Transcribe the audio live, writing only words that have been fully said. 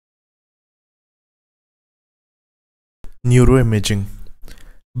Neuroimaging.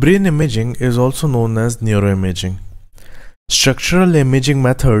 Brain imaging is also known as neuroimaging. Structural imaging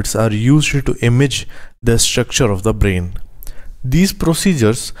methods are used to image the structure of the brain. These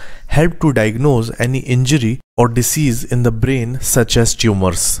procedures help to diagnose any injury or disease in the brain, such as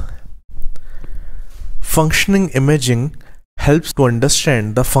tumors. Functioning imaging helps to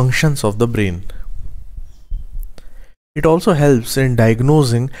understand the functions of the brain. It also helps in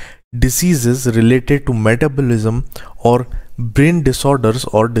diagnosing diseases related to metabolism or brain disorders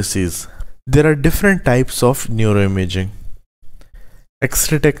or disease. There are different types of neuroimaging: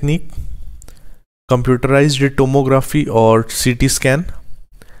 X-ray technique, computerized tomography or CT scan,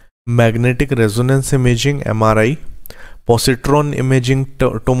 magnetic resonance imaging MRI, positron imaging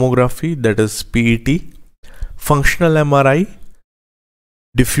tomography, that is PET, functional MRI,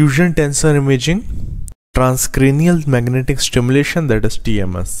 diffusion tensor imaging, transcranial magnetic stimulation, that is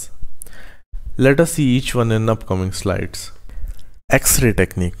TMS. Let us see each one in upcoming slides. X-ray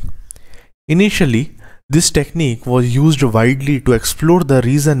technique. Initially, this technique was used widely to explore the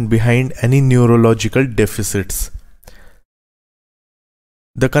reason behind any neurological deficits.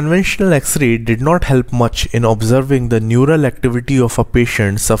 The conventional X-ray did not help much in observing the neural activity of a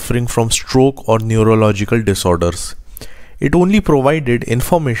patient suffering from stroke or neurological disorders. It only provided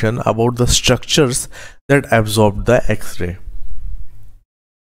information about the structures that absorbed the X-ray.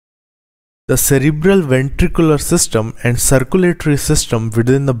 The cerebral ventricular system and circulatory system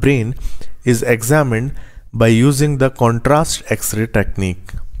within the brain is examined by using the contrast X-ray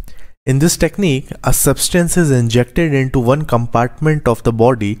technique. In this technique, a substance is injected into one compartment of the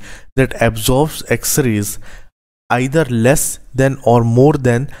body that absorbs X-rays either less than or more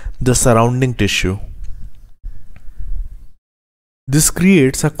than the surrounding tissue. This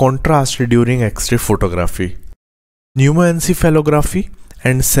creates a contrast during X-ray photography. Pneumoencephalography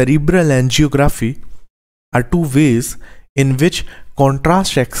and cerebral angiography are two ways in which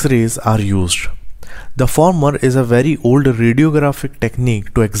contrast X-rays are used. The former is a very old radiographic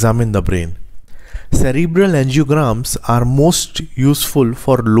technique to examine the brain. Cerebral angiograms are most useful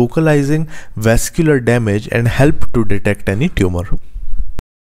for localizing vascular damage and help to detect any tumor.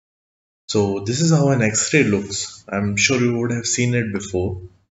 So this is how an X-ray looks. I'm sure you would have seen it before.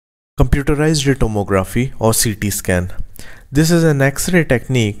 Computerized tomography or CT scan. This is an X-ray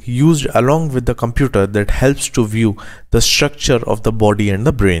technique used along with the computer that helps to view the structure of the body and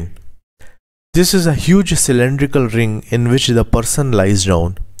the brain. This is a huge cylindrical ring in which the person lies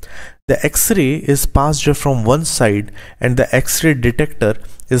down. The X-ray is passed from one side and the X-ray detector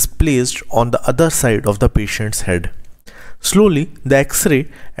is placed on the other side of the patient's head. Slowly, the X-ray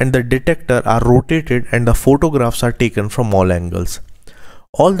and the detector are rotated and the photographs are taken from all angles.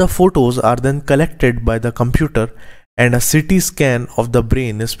 All the photos are then collected by the computer and a CT scan of the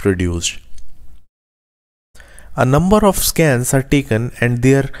brain is produced. A number of scans are taken and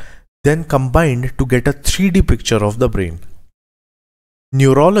they are then combined to get a 3D picture of the brain.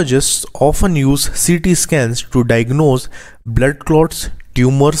 Neurologists often use CT scans to diagnose blood clots,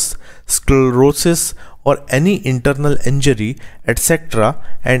 tumors, sclerosis, or any internal injury, etc.,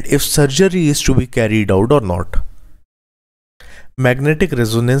 and if surgery is to be carried out or not. Magnetic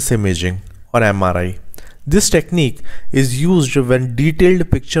resonance imaging or MRI. This technique is used when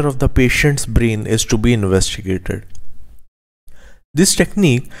detailed picture of the patient's brain is to be investigated. This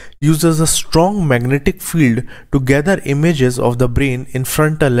technique uses a strong magnetic field to gather images of the brain in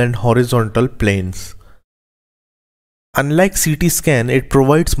frontal and horizontal planes. Unlike CT scan, it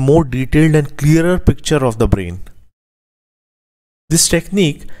provides more detailed and clearer picture of the brain. This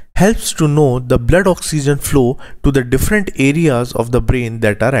technique helps to know the blood oxygen flow to the different areas of the brain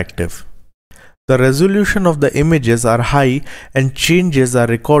that are active. The resolution of the images are high and changes are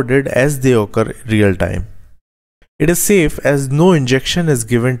recorded as they occur real time. It is safe as no injection is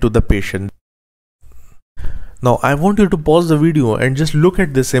given to the patient. Now I want you to pause the video and just look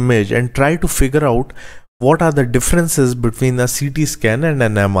at this image and try to figure out what are the differences between a CT scan and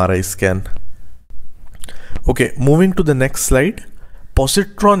an MRI scan. Okay, moving to the next slide.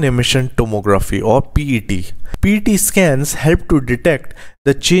 Positron emission tomography or PET. PET scans help to detect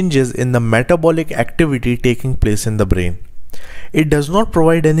the changes in the metabolic activity taking place in the brain. It does not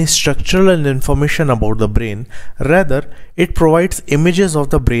provide any structural information about the brain, rather it provides images of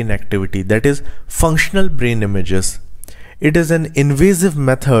the brain activity, that is functional brain images. It is an invasive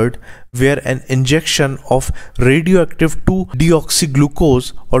method where an injection of radioactive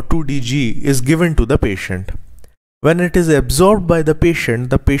 2-deoxyglucose or 2-DG is given to the patient. When it is absorbed by the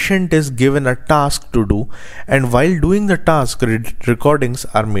patient is given a task to do, and while doing the task, recordings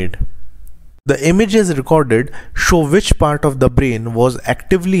are made. The images recorded show which part of the brain was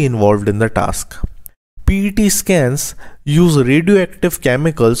actively involved in the task. PET scans use radioactive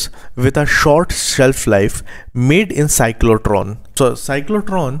chemicals with a short shelf life made in cyclotron. So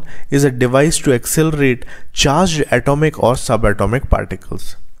cyclotron is a device to accelerate charged atomic or subatomic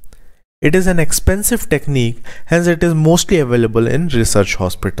particles. It is an expensive technique, hence it is mostly available in research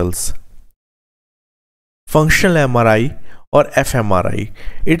hospitals. Functional MRI or fMRI.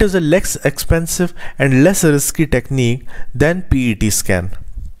 It is a less expensive and less risky technique than PET scan.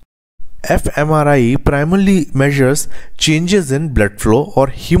 fMRI primarily measures changes in blood flow or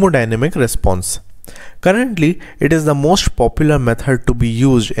hemodynamic response. Currently, it is the most popular method to be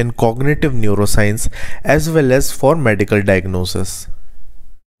used in cognitive neuroscience as well as for medical diagnosis.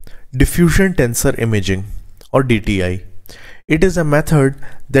 Diffusion tensor imaging or DTI. It is a method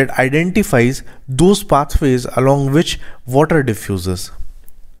that identifies those pathways along which water diffuses.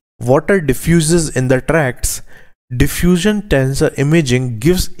 Water diffuses in the tracts. Diffusion tensor imaging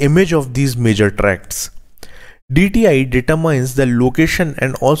gives image of these major tracts. DTI determines the location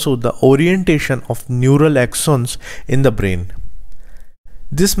and also the orientation of neural axons in the brain.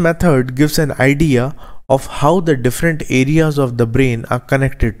 This method gives an idea of how the different areas of the brain are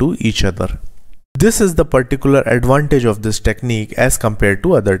connected to each other. This is the particular advantage of this technique as compared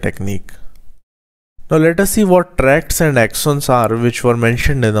to other technique. Now let us see what tracts and axons are, which were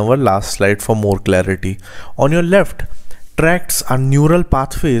mentioned in our last slide for more clarity. On your left, tracts are neural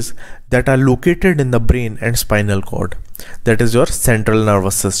pathways that are located in the brain and spinal cord, that is your central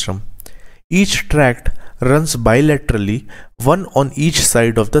nervous system. Each tract runs bilaterally, one on each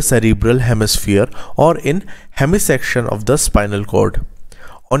side of the cerebral hemisphere or in hemisection of the spinal cord.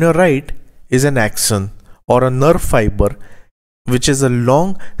 On your right is an axon or a nerve fiber, which is a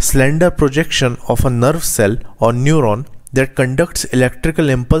long slender projection of a nerve cell or neuron that conducts electrical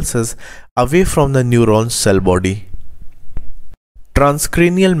impulses away from the neuron's cell body.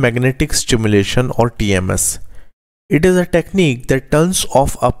 Transcranial magnetic stimulation or TMS. It is a technique that turns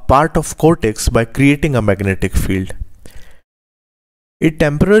off a part of cortex by creating a magnetic field. It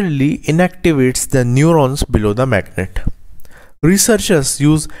temporarily inactivates the neurons below the magnet. Researchers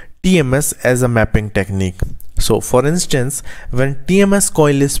use TMS as a mapping technique. So for instance, when TMS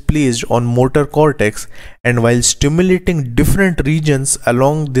coil is placed on motor cortex and while stimulating different regions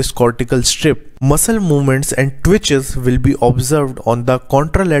along this cortical strip, muscle movements and twitches will be observed on the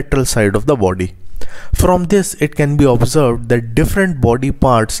contralateral side of the body. From this, it can be observed that different body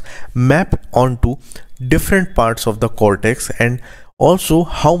parts map onto different parts of the cortex and also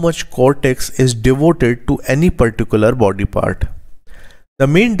how much cortex is devoted to any particular body part. The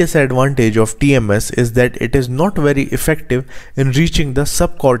main disadvantage of TMS is that it is not very effective in reaching the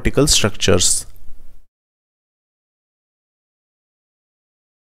subcortical structures.